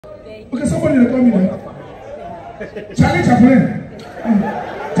Okay, somebody will call me now. Charlie Chaplain.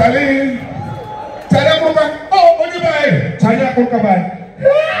 Charlie Abuja. Oh, what do you buy? Charlie Abuja.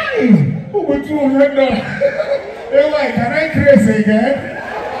 Hey! Who would you have done? Hey, can I craze again?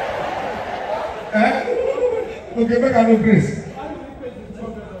 Okay, make I no grace.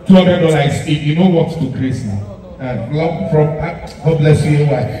 $200. You know what to grace now. From God bless you,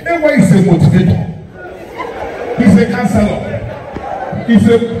 AY. AY is a motivator. He's a counselor. He's a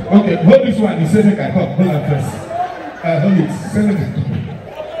okay. Hold this one. He said, "Make I come. Hold on first. Hold it. Say make I come."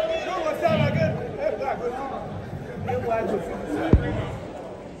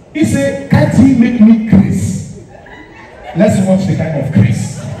 He said, "Can't he make me grace?" Let's watch the kind of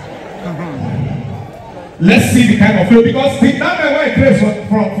grace. Let's see the kind of flow, because the time I grace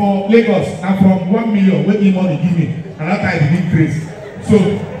for Lagos and from 1 million when he money give me, and that time he did grace. So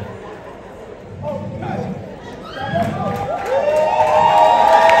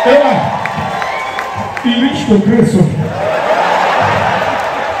he reached to grace. So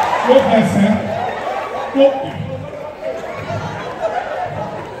what I say?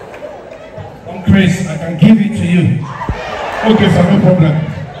 On grace, I can give it to you. Okay, so no problem.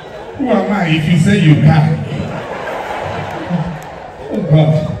 Who am I if you say you can? Oh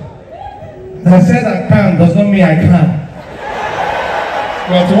God. I said I can does not mean I can.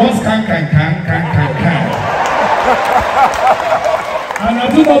 But once can. And I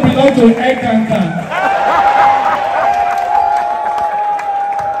do not belong to a can.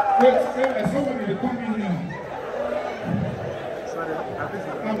 Wait, someone will come in now.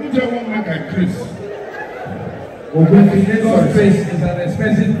 Abuja won't make a Chris. Ogbuefi Lagos grace is an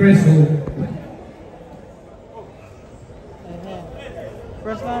expensive grace.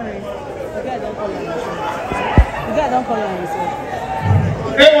 Personal race. The guy don't call on himself.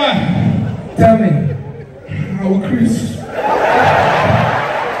 Ewa, Tell me, our Chris.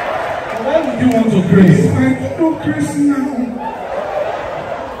 why would you want to grace? I don't know Chris now.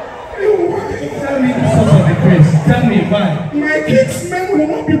 Tell me the source of the grace. Tell me why. My kids' men will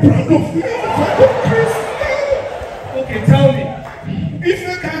not be proud of me if I don't Chris now. Okay, tell me. If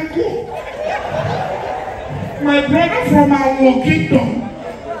they can go. My brother from our kingdom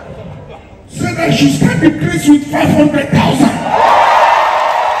said I should start the grace with 500,000.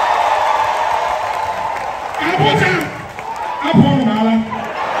 Abuja, upon Mala.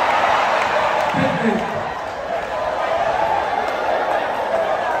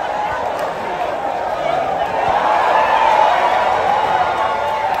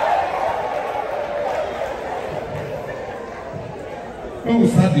 When we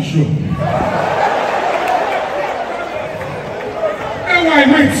start the show, why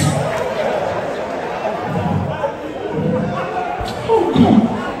wait? Oh God!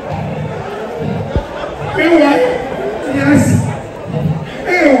 Why? Yes.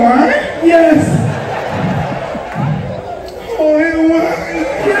 Why? Yes. Oh, why?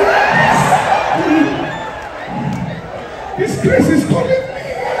 Yes. This grace is calling me.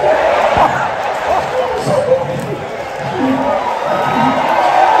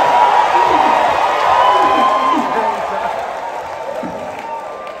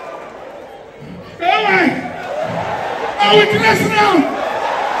 I will grace now.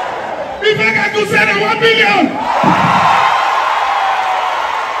 If I can do 1 million.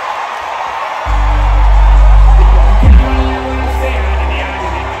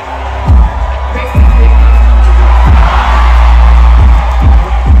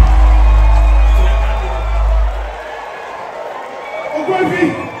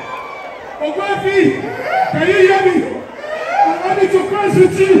 Ogbuefi, can you hear me? I need to grace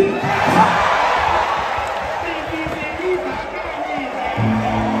with you.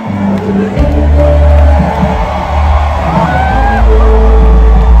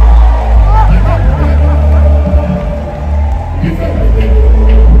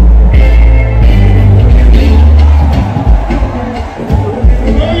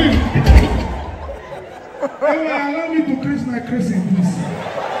 Allow me to grace my crazy, please.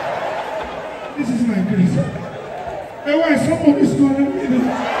 This is my grace. Why somebody's calling me this?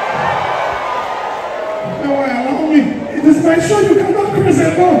 Why allow me? It is my show. You cannot grace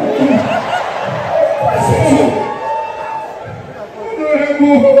alone.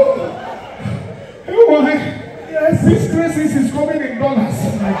 Why? Yes, this grace is coming in dollars.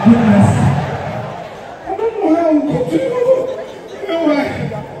 Oh my goodness. I don't know how to continue.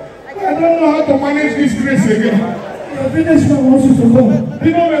 I don't know how to manage this grace again. The village man wants you to go.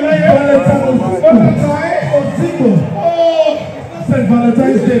 You know when Valentine or single. Oh, said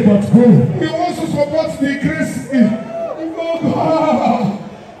Valentine's Day, but go. He wants to support the grace. Oh God.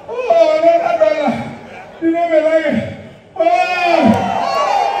 Oh, no. You know when oh,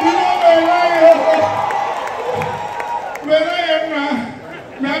 you know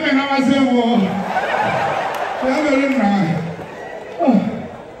Oh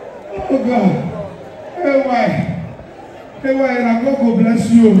God. Hey, why? Hey, why? And God will bless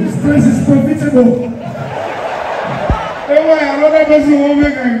you. This grace is profitable. Hey, why? Another person will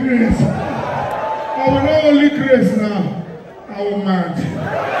make a grace. I will not only grace now. I will mad.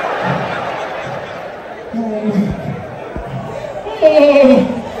 Oh,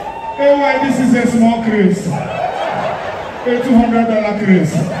 hey, why? This is a small grace. A $200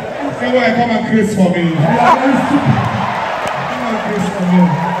 grace. Hey, why? Come and grace for me. Come and grace for me.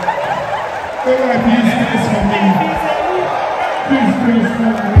 Hey, why? Please grace for me. Please grace for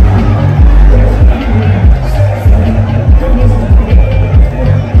me.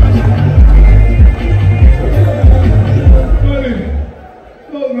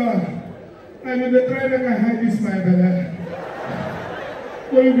 Oh God, I mean the try that I hide this my belly.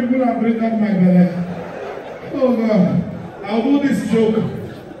 Oh, you people are break up my belly. Oh God, I'll do this joke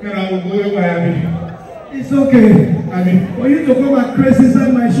and I will go away. I mean, it's okay. I mean, for you to come and crash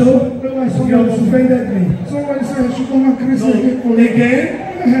inside my show, no, you have offended me. Someone said I should come and crash again.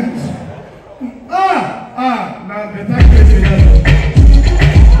 Now the time is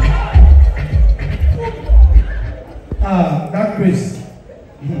that grace.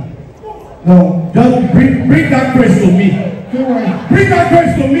 No, just bring that grace to me. Bring that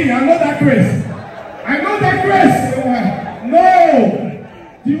grace to me. I know that grace. I know that grace. No.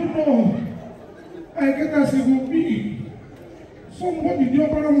 Do you know? I get as it will be. Somebody the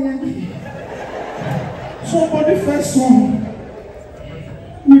other one. Somebody first son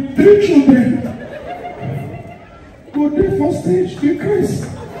with 3 children. Go there for stage the grace.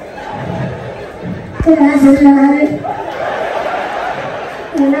 Who has a moral?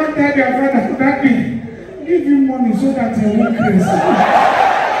 Will not tell their father, Daddy, give him money so that he won't crazy.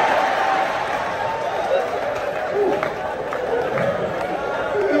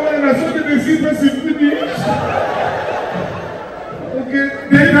 When I saw the person finish. Okay,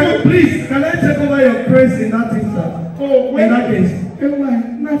 then please, can I take over your praise in that instance? Oh, when, in that case.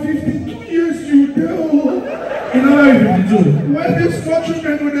 Now 52 years you do. In order 52. When these 4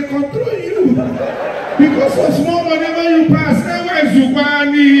 children will they control you? Because of small whatever you pass, never is you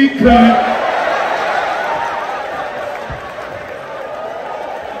panic.